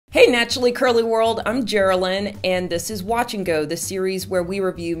Naturally Curly World, I'm Gerilyn, and this is Watch and Go, the series where we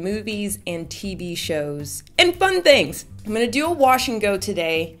review movies and TV shows and fun things. I'm going to do a Wash and Go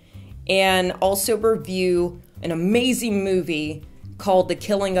today and also review an amazing movie called The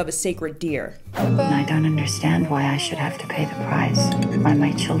Killing of a Sacred Deer. I don't understand why I should have to pay the price, why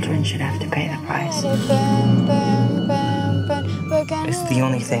my children should have to pay the price. It's the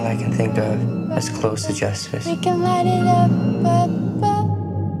only thing I can think of as close to justice. We can light it up,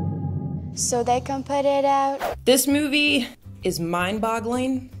 so they can put it out. This movie is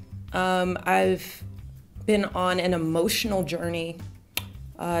mind-boggling. I've been on an emotional journey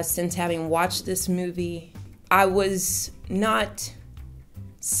since having watched this movie. I was not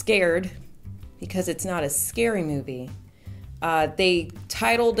scared because it's not a scary movie. They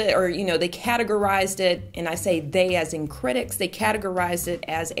titled it, or they categorized it, and I say they as in critics, they categorized it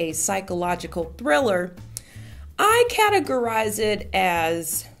as a psychological thriller. I categorize it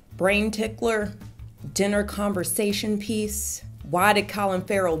as brain tickler, dinner conversation piece. Why did Colin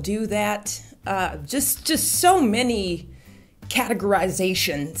Farrell do that? Just so many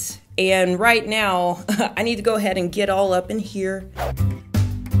categorizations. And right now, I need to go ahead and get all up in here.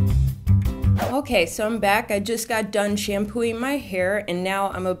 Okay, so I'm back. I just got done shampooing my hair, and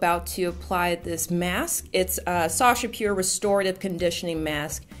now I'm about to apply this mask. It's a Sacha Pure Restorative Conditioning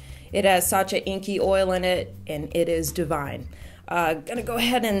Mask. It has Sacha Inky oil in it, and it is divine. Gonna go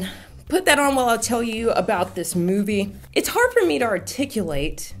ahead and put that on while I tell you about this movie. It's hard for me to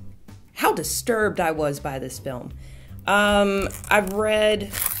articulate how disturbed I was by this film. I've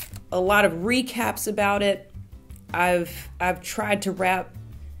read a lot of recaps about it. I've tried to wrap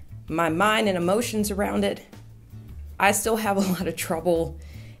my mind and emotions around it. I still have a lot of trouble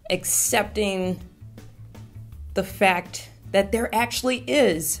accepting the fact that there actually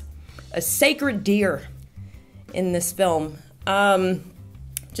is a sacred deer in this film.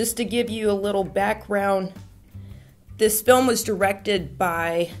 Just to give you a little background, this film was directed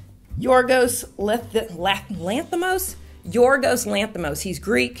by Yorgos Lanthimos? Yorgos Lanthimos. He's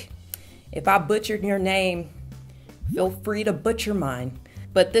Greek. If I butchered your name, feel free to butcher mine.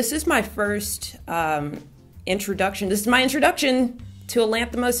 But this is my first introduction. This is my introduction to a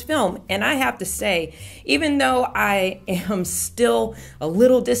Lanthimos film. And I have to say, even though I am still a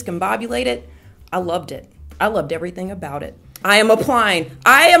little discombobulated, I loved it. I loved everything about it. I am applying.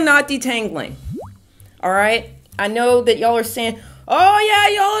 I am not detangling. All right? I know that y'all are saying, oh yeah,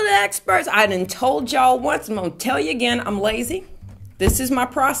 y'all are the experts. I done told y'all once. I'm going to tell you again, I'm lazy. This is my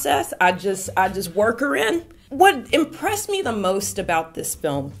process. I just work her in. What impressed me the most about this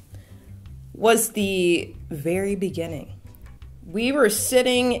film was the very beginning. We were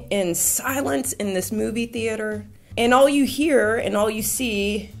sitting in silence in this movie theater, and all you hear and all you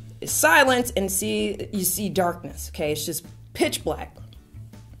see is silence, and you see darkness. Okay, it's just pitch black.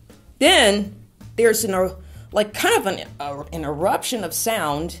 Then there's an eruption of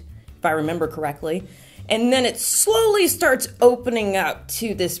sound, if I remember correctly, and then it slowly starts opening up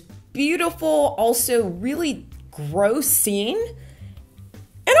to this beautiful, also really gross scene. And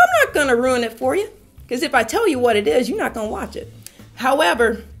I'm not going to ruin it for you, because if I tell you what it is, you're not going to watch it.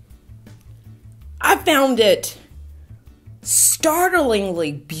 However, I found it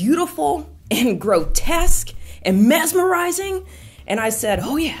startlingly beautiful and grotesque and mesmerizing. And I said,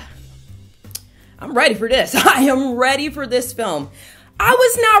 oh yeah, I'm ready for this. I am ready for this film. I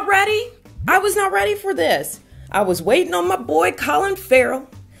was not ready. I was not ready for this. I was waiting on my boy Colin Farrell,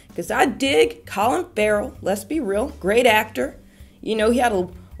 because I dig Colin Farrell. Let's be real. Great actor. He had a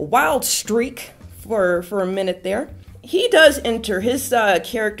wild streak for a minute there. He does enter. His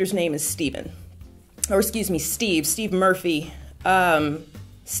character's name is Steve Murphy.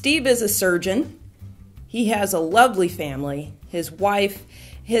 Steve is a surgeon. He has a lovely family. His wife,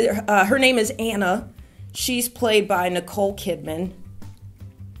 her name is Anna. She's played by Nicole Kidman.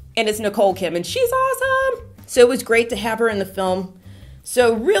 And it's Nicole Kidman. She's awesome. So it was great to have her in the film.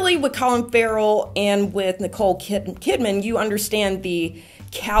 So really with Colin Farrell and with Nicole Kidman, you understand the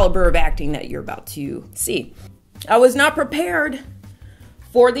caliber of acting that you're about to see. I was not prepared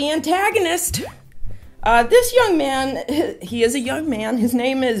for the antagonist. This young man, he is a young man. His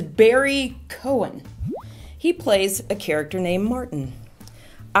name is Barry Cohen. He plays a character named Martin.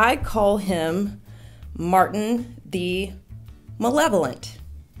 I call him Martin the Malevolent.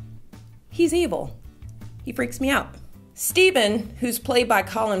 He's evil. He freaks me out. Stephen, who's played by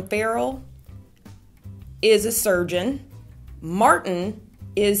Colin Farrell, is a surgeon. Martin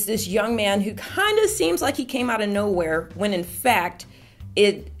is this young man who kind of seems like he came out of nowhere, when in fact,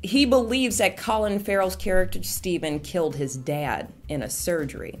 he believes that Colin Farrell's character Stephen killed his dad in a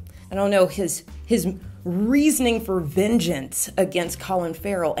surgery. I don't know, his reasoning for vengeance against Colin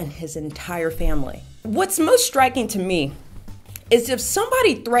Farrell and his entire family. What's most striking to me is if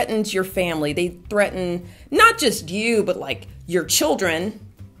somebody threatens your family, they threaten not just you, but like your children,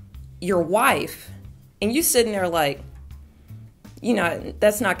 your wife, and you sitting there like, you know,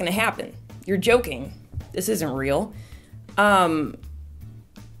 that's not going to happen. You're joking. This isn't real. I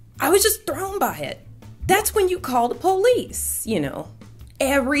was just thrown by it. That's when you call the police, you know.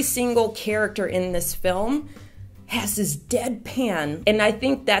 Every single character in this film has this deadpan. And I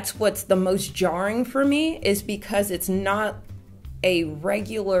think that's what's the most jarring for me, is because it's not a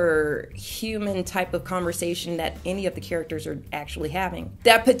regular human type of conversation that any of the characters are actually having.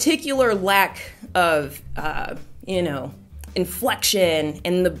 That particular lack of, inflection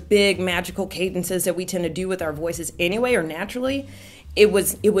and the big magical cadences that we tend to do with our voices anyway or naturally, it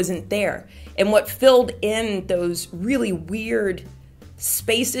wasn't there. And what filled in those really weird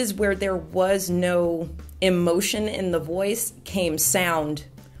spaces where there was no emotion in the voice came sound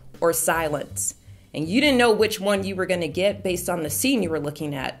or silence. And you didn't know which one you were going to get based on the scene you were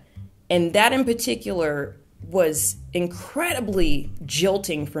looking at. And that in particular was incredibly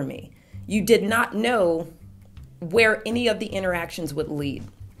jolting for me. You did not know where any of the interactions would lead.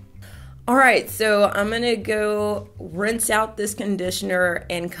 All right, so I'm going to go rinse out this conditioner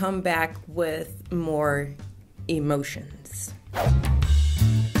and come back with more emotions.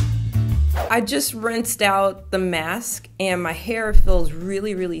 I just rinsed out the mask and my hair feels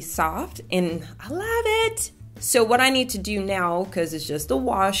really, really soft and I love it. So what I need to do now, because it's just a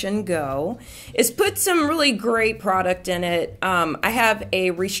wash and go, is put some really great product in it. I have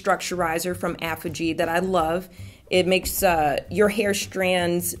a restructurizer from Apogee that I love. It makes your hair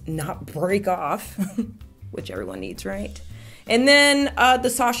strands not break off, which everyone needs, right? And then the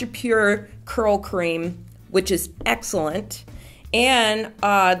Sasha Pure Curl Cream, which is excellent. And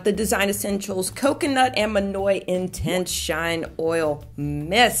the Design Essentials Coconut and Manoi Intense Shine Oil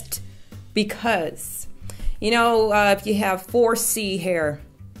Mist. Because, if you have 4C hair,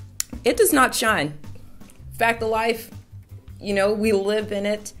 it does not shine. Fact of life, we live in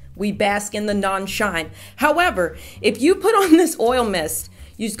it. We bask in the non-shine. However, if you put on this oil mist,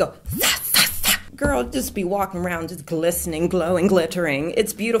 you just go, girl, just be walking around just glistening, glowing, glittering.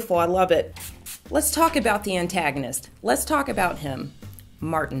 It's beautiful. I love it. Let's talk about the antagonist. Let's talk about him,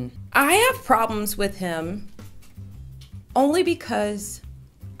 Martin. I have problems with him only because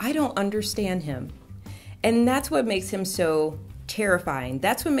I don't understand him. And that's what makes him so terrifying.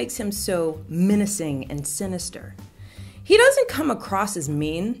 That's what makes him so menacing and sinister. He doesn't come across as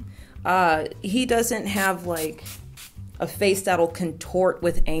mean. He doesn't have like a face that'll contort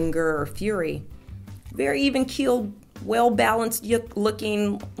with anger or fury. Very even-keeled, well-balanced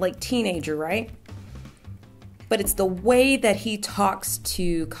looking like teenager, right? But it's the way that he talks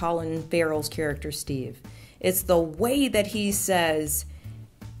to Colin Farrell's character, Steve. It's the way that he says,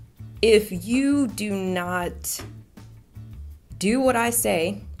 if you do not do what I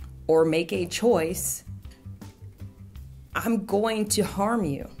say or make a choice, I'm going to harm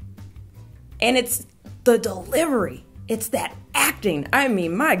you. And it's the delivery. It's that acting. I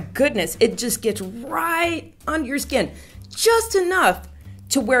mean, my goodness, it just gets right under your skin. Just enough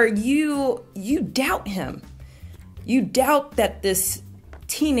to where you doubt him. You doubt that this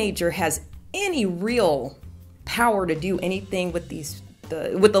teenager has any real power to do anything with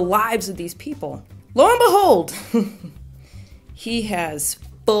the lives of these people. Lo and behold, he has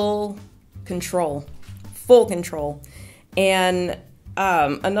full control. Full control. And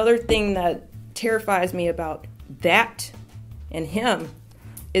another thing that terrifies me about that and him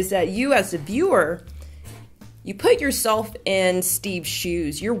is that you as a viewer, you put yourself in Steve's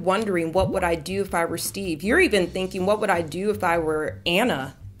shoes. You're wondering, what would I do if I were Steve? You're even thinking, what would I do if I were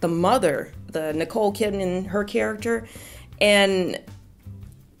Anna, the mother, the Nicole Kidman, her character? And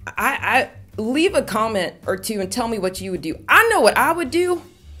I leave a comment or two and tell me what you would do. I know what I would do,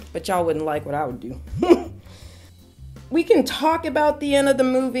 but y'all wouldn't like what I would do. We can talk about the end of the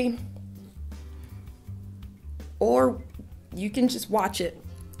movie, or you can just watch it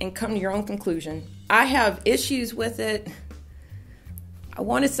and come to your own conclusion. I have issues with it. I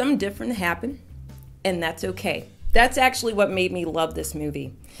wanted something different to happen, and that's okay. That's actually what made me love this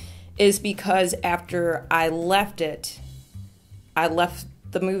movie, is because after I left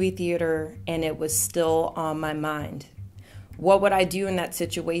the movie theater and it was still on my mind. What would I do in that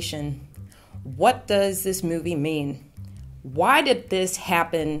situation? What does this movie mean? Why did this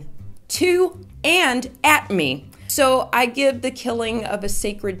happen to and at me? So I give The Killing of a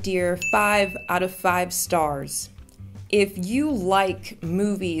Sacred Deer 5 out of 5 stars. If you like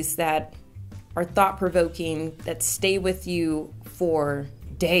movies that are thought-provoking, that stay with you for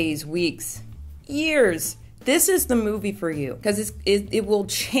days, weeks, years, this is the movie for you, because it will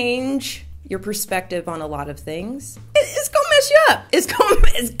change your perspective on a lot of things. It's gonna mess you up.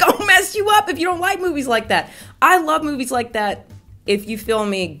 It's gonna mess you up if you don't like movies like that. I love movies like that. If you feel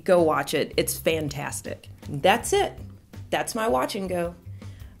me, go watch it. It's fantastic. That's it. That's my watch and go.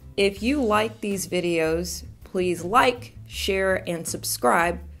 If you like these videos, please like, share, and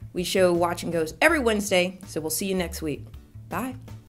subscribe. We show watch and goes every Wednesday, so we'll see you next week. Bye.